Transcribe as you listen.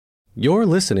You're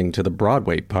listening to the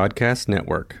Broadway Podcast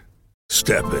Network.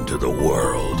 Step into the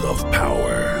world of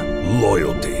power,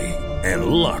 loyalty, and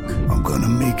luck. I'm gonna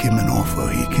make him an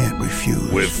offer he can't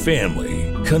refuse. With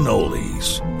family,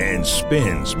 cannolis, and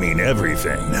spins mean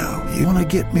everything. Now, you wanna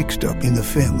get mixed up in the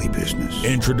family business.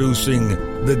 Introducing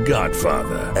The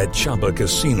Godfather at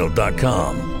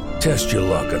ChumbaCasino.com. Test your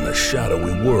luck in the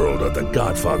shadowy world of The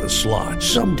Godfather slot.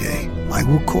 Someday, I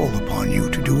will call upon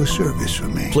you to do a service for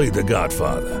me. Play The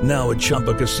Godfather, now at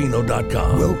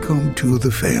ChumbaCasino.com. Welcome to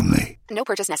the family. No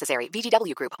purchase necessary.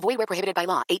 VGW Group. Void where prohibited by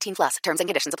law. 18 plus. Terms and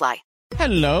conditions apply.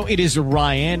 Hello, it is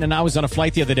Ryan, and I was on a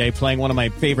flight the other day playing one of my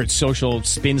favorite social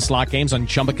spin slot games on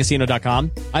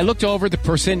ChumbaCasino.com. I looked over at the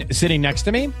person sitting next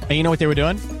to me, and you know what they were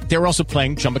doing? They were also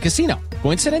playing Chumba Casino.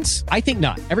 Coincidence? I think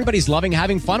not. Everybody's loving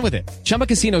having fun with it. Chumba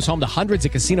Casino is home to hundreds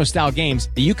of casino-style games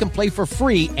that you can play for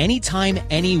free anytime,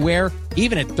 anywhere,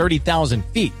 even at 30,000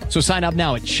 feet. So sign up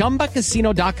now at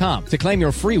ChumbaCasino.com to claim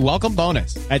your free welcome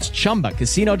bonus. That's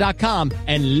ChumbaCasino.com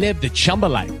and live the Chumba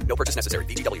life. No purchase necessary.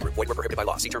 VGW Group. Void where prohibited by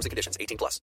law. See terms and conditions. 18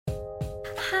 plus.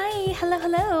 Hi,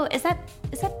 hello. Is that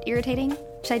irritating?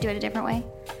 Should I do it a different way?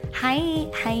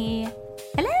 Hi.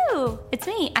 Hello, it's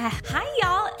me. Hi,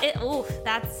 y'all.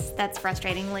 That's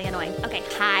frustratingly annoying. Okay,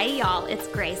 hi, y'all. It's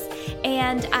Grace,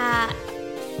 and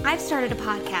I've started a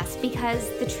podcast because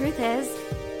the truth is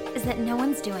that no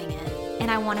one's doing it,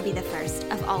 and I want to be the first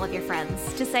of all of your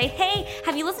friends to say, "Hey,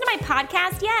 have you listened to my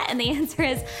podcast yet?" And the answer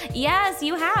is yes,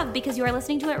 you have, because you are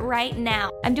listening to it right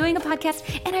now. I'm doing a podcast,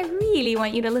 and I really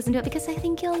want you to listen to it because I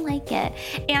think you'll like it.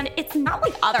 And it's not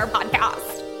like other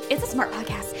podcasts. It's a smart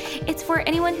podcast. It's for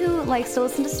anyone who likes to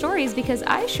listen to stories, because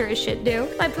I sure as shit do.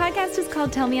 My podcast is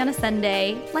called Tell Me on a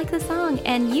Sunday, like the song.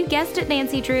 And you guessed it,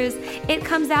 Nancy Drews. It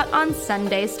comes out on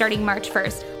Sundays starting March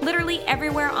 1st. Literally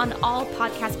everywhere on all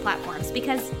podcast platforms.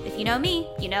 Because if you know me,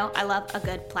 you know I love a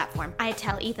good platform. I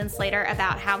tell Ethan Slater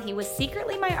about how he was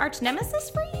secretly my arch nemesis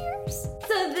for years.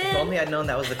 So then... If only I'd known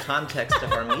that was the context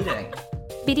of our meeting.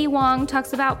 B.D. Wong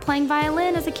talks about playing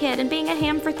violin as a kid and being a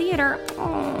ham for theater.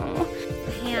 Oh,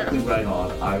 ham. Right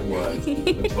on, I was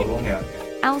a total ham.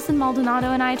 Allison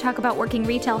Maldonado and I talk about working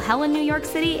retail hell in New York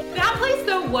City. That place,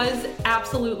 though, was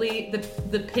absolutely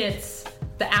the pits,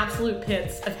 the absolute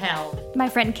pits of hell. My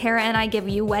friend Kara and I give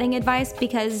you wedding advice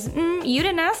because you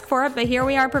didn't ask for it, but here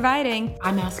we are providing.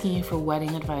 I'm asking you for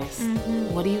wedding advice.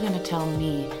 Mm-hmm. What are you going to tell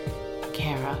me,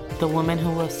 Kara, the woman who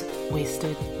was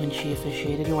wasted when she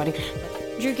officiated your wedding?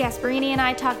 Drew Gasparini and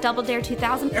I talk Double Dare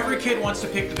 2000. Every kid wants to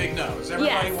pick the big nose.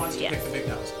 Everybody wants to pick the big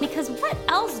nose. Because what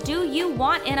else do you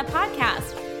want in a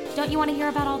podcast? Don't you want to hear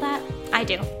about all that? I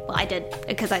do. Well, I did,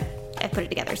 because I put it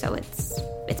together, so it's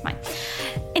mine.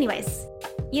 Anyways,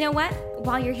 you know what?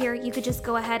 While you're here, you could just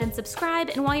go ahead and subscribe,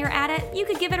 and while you're at it, you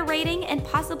could give it a rating and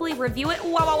possibly review it.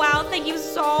 Wow. Thank you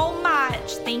so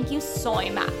much. Thank you so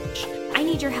much. I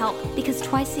need your help, because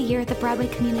twice a year the Broadway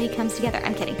community comes together.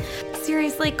 I'm kidding.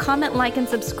 Seriously, comment, like, and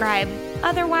subscribe.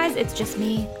 Otherwise, it's just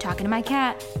me talking to my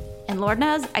cat. And Lord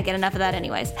knows, I get enough of that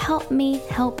anyways. Help me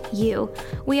help you.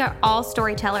 We are all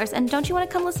storytellers, and don't you want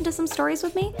to come listen to some stories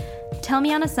with me? Tell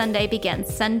Me on a Sunday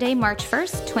begins Sunday, March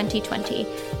 1st, 2020.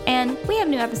 And we have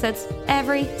new episodes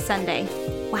every Sunday.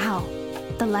 Wow,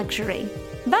 the luxury.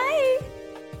 Bye!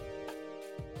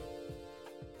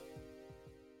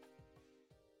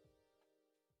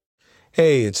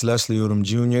 Hey, it's Leslie Odom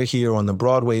Jr. here on the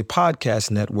Broadway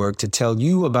Podcast Network to tell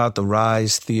you about the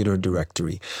Rise Theater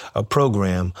Directory, a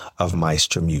program of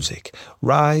Maestro Music.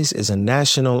 Rise is a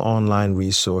national online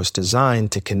resource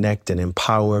designed to connect and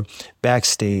empower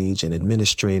backstage and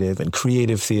administrative and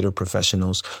creative theater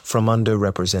professionals from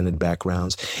underrepresented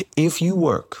backgrounds. If you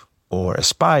work or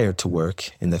aspire to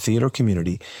work in the theater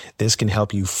community, this can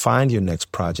help you find your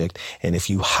next project. And if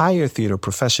you hire theater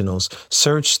professionals,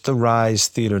 search the Rise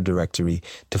Theater Directory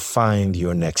to find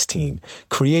your next team.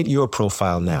 Create your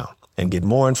profile now and get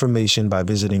more information by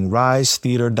visiting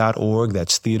risetheater.org.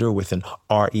 That's theater with an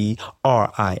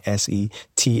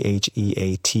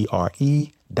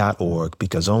RERISETHEATRE.org,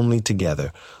 because only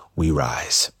together we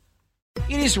rise.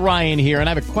 It is Ryan here, and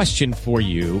I have a question for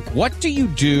you. What do you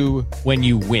do when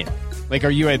you win? Like, are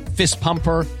you a fist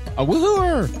pumper, a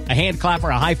woohooer, a hand clapper,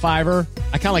 a high fiver?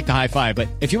 I kind of like the high five, but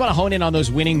if you want to hone in on those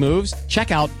winning moves,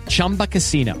 check out Chumba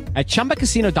Casino. At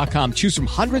ChumbaCasino.com, choose from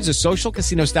hundreds of social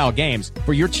casino-style games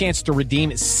for your chance to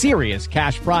redeem serious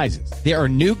cash prizes. There are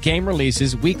new game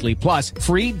releases weekly, plus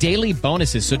free daily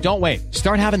bonuses, so don't wait.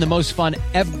 Start having the most fun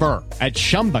ever at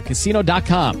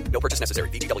ChumbaCasino.com. No purchase necessary.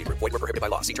 VGW Group. Void where prohibited by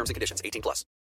law. See terms and conditions. 18 plus.